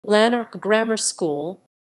Lanark Grammar School.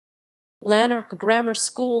 Lanark Grammar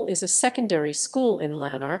School is a secondary school in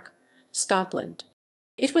Lanark, Scotland.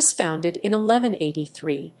 It was founded in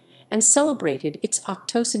 1183 and celebrated its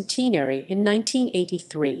octocentenary in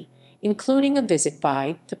 1983, including a visit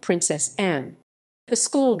by the Princess Anne. The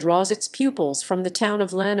school draws its pupils from the town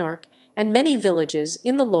of Lanark and many villages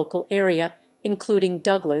in the local area, including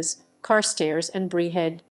Douglas, Carstairs and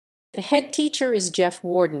Braehead. The head teacher is Jeff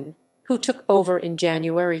Warden, who took over in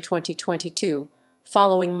January 2022,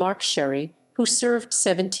 following Mark Sherry, who served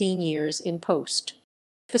 17 years in post.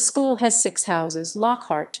 The school has 6 houses: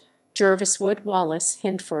 Lockhart, Jerviswood, Wallace,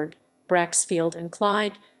 Hyndford, Braxfield and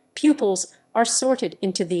Clyde. Pupils are sorted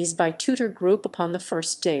into these by tutor group upon the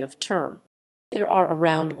first day of term. There are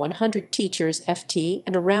around 100 teachers FT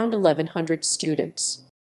and around 1,100 students.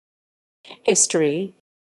 History.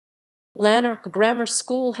 Lanark Grammar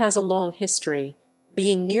School has a long history,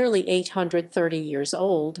 being nearly 830 years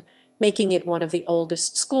old, making it one of the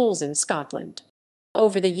oldest schools in Scotland.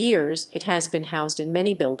 Over the years, it has been housed in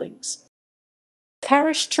many buildings.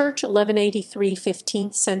 Parish Church, 1183,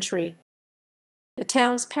 15th century. The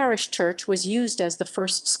town's parish church was used as the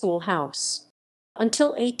first schoolhouse.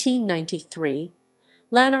 Until 1893,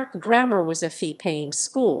 Lanark Grammar was a fee-paying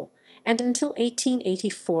school, and until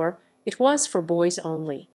 1884 it was for boys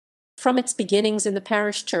only. From its beginnings in the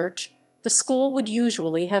parish church, the school would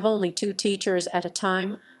usually have only 2 teachers at a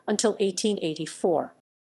time until 1884.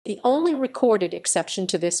 The only recorded exception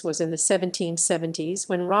to this was in the 1770s,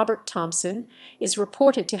 when Robert Thompson is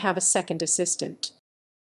reported to have a second assistant.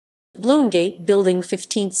 Bloomgate Building,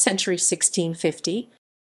 15th century, 1650.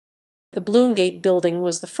 The Bloomgate Building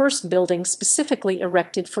was the first building specifically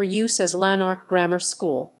erected for use as Lanark Grammar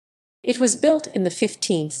School. It was built in the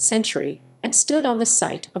 15th century and stood on the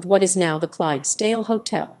site of what is now the Clydesdale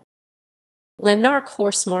Hotel. Lanark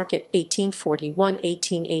Horse Market,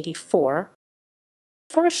 1841–1884.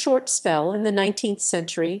 For a short spell in the 19th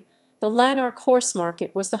century, the Lanark Horse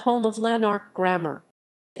Market was the home of Lanark Grammar.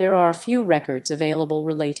 There are few records available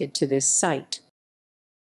related to this site.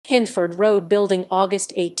 Hyndford Road Building,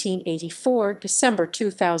 August 1884 – December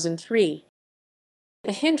 2003.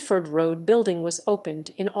 The Hyndford Road Building was opened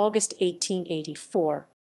in August 1884.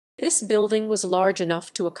 This building was large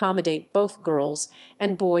enough to accommodate both girls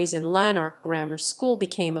and boys, and Lanark Grammar School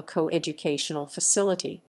became a co-educational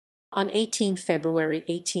facility. On 18 February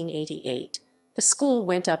 1888, the school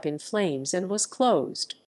went up in flames and was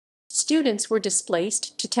closed. Students were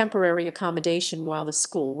displaced to temporary accommodation while the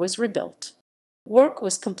school was rebuilt. Work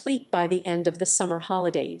was complete by the end of the summer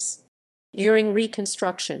holidays. During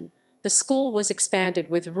reconstruction, the school was expanded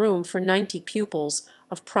with room for 90 pupils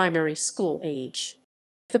of primary school age.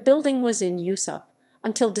 The building was in use up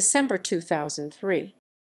until December 2003.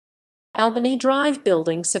 Albany Drive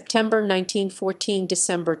Building, September 1914 –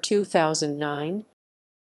 December 2009.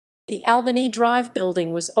 The Albany Drive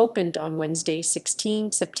Building was opened on Wednesday,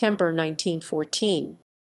 16 September 1914.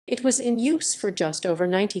 It was in use for just over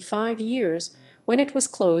 95 years when it was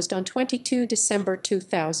closed on 22 December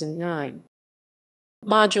 2009.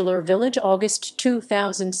 Modular Village, August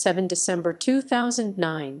 2007 – December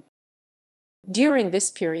 2009. During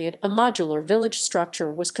this period, a modular village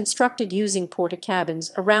structure was constructed using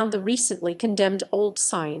porta-cabins around the recently condemned Old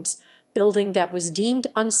Science building that was deemed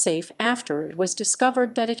unsafe after it was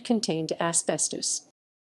discovered that it contained asbestos.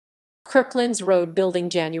 Kirklands Road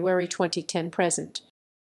Building, January 2010 present.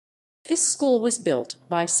 This school was built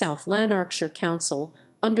by South Lanarkshire Council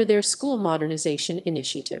under their school modernization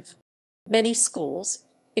initiative. Many schools,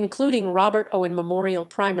 including Robert Owen Memorial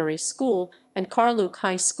Primary School and Carluke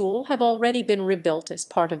High School, have already been rebuilt as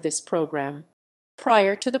part of this program.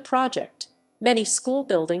 Prior to the project, many school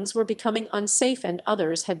buildings were becoming unsafe and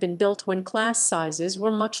others had been built when class sizes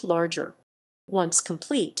were much larger. Once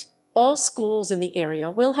complete, all schools in the area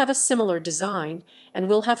will have a similar design and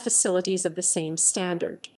will have facilities of the same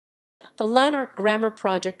standard. The Lanark Grammar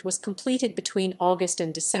Project was completed between August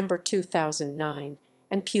and December 2009.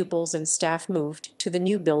 And pupils and staff moved to the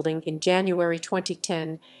new building in January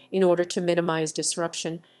 2010 in order to minimize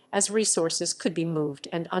disruption, as resources could be moved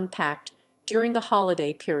and unpacked during the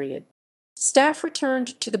holiday period. Staff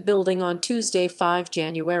returned to the building on Tuesday, 5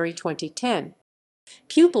 January 2010.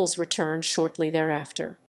 Pupils returned shortly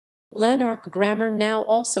thereafter. Lanark Grammar now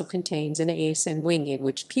also contains an ASN wing in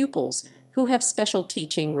which pupils who have special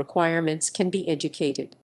teaching requirements can be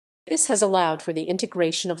educated. This has allowed for the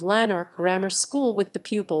integration of Lanark Grammar School with the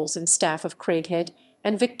pupils and staff of Craighead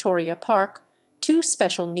and Victoria Park, 2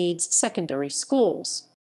 special needs secondary schools.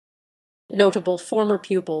 Notable former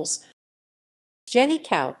pupils: Jenny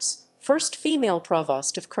Coutts, first female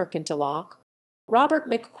provost of Kirkintilloch; Robert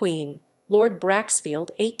McQueen, Lord Braxfield,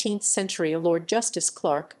 18th century, a Lord Justice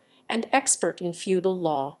Clerk and expert in feudal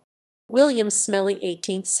law. William Smellie,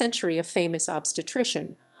 18th century, a famous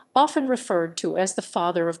obstetrician, often referred to as the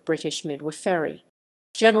father of British midwifery.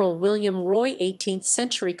 General William Roy, 18th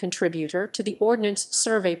century, contributor to the Ordnance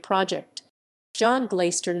Survey Project. John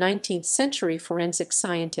Glaister, 19th century, forensic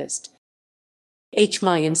scientist.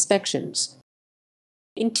 HMI inspections.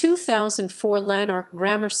 In 2004, Lanark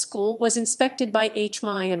Grammar School was inspected by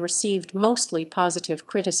HMI and received mostly positive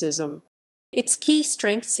criticism. Its key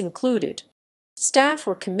strengths included: staff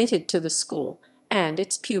were committed to the school and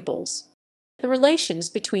its pupils. The relations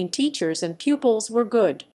between teachers and pupils were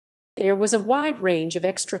good. There was a wide range of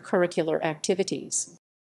extracurricular activities.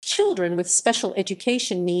 Children with special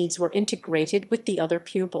education needs were integrated with the other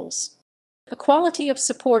pupils. The quality of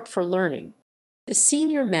support for learning. The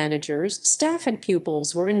senior managers, staff, and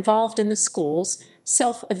pupils were involved in the school's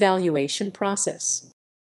self-evaluation process.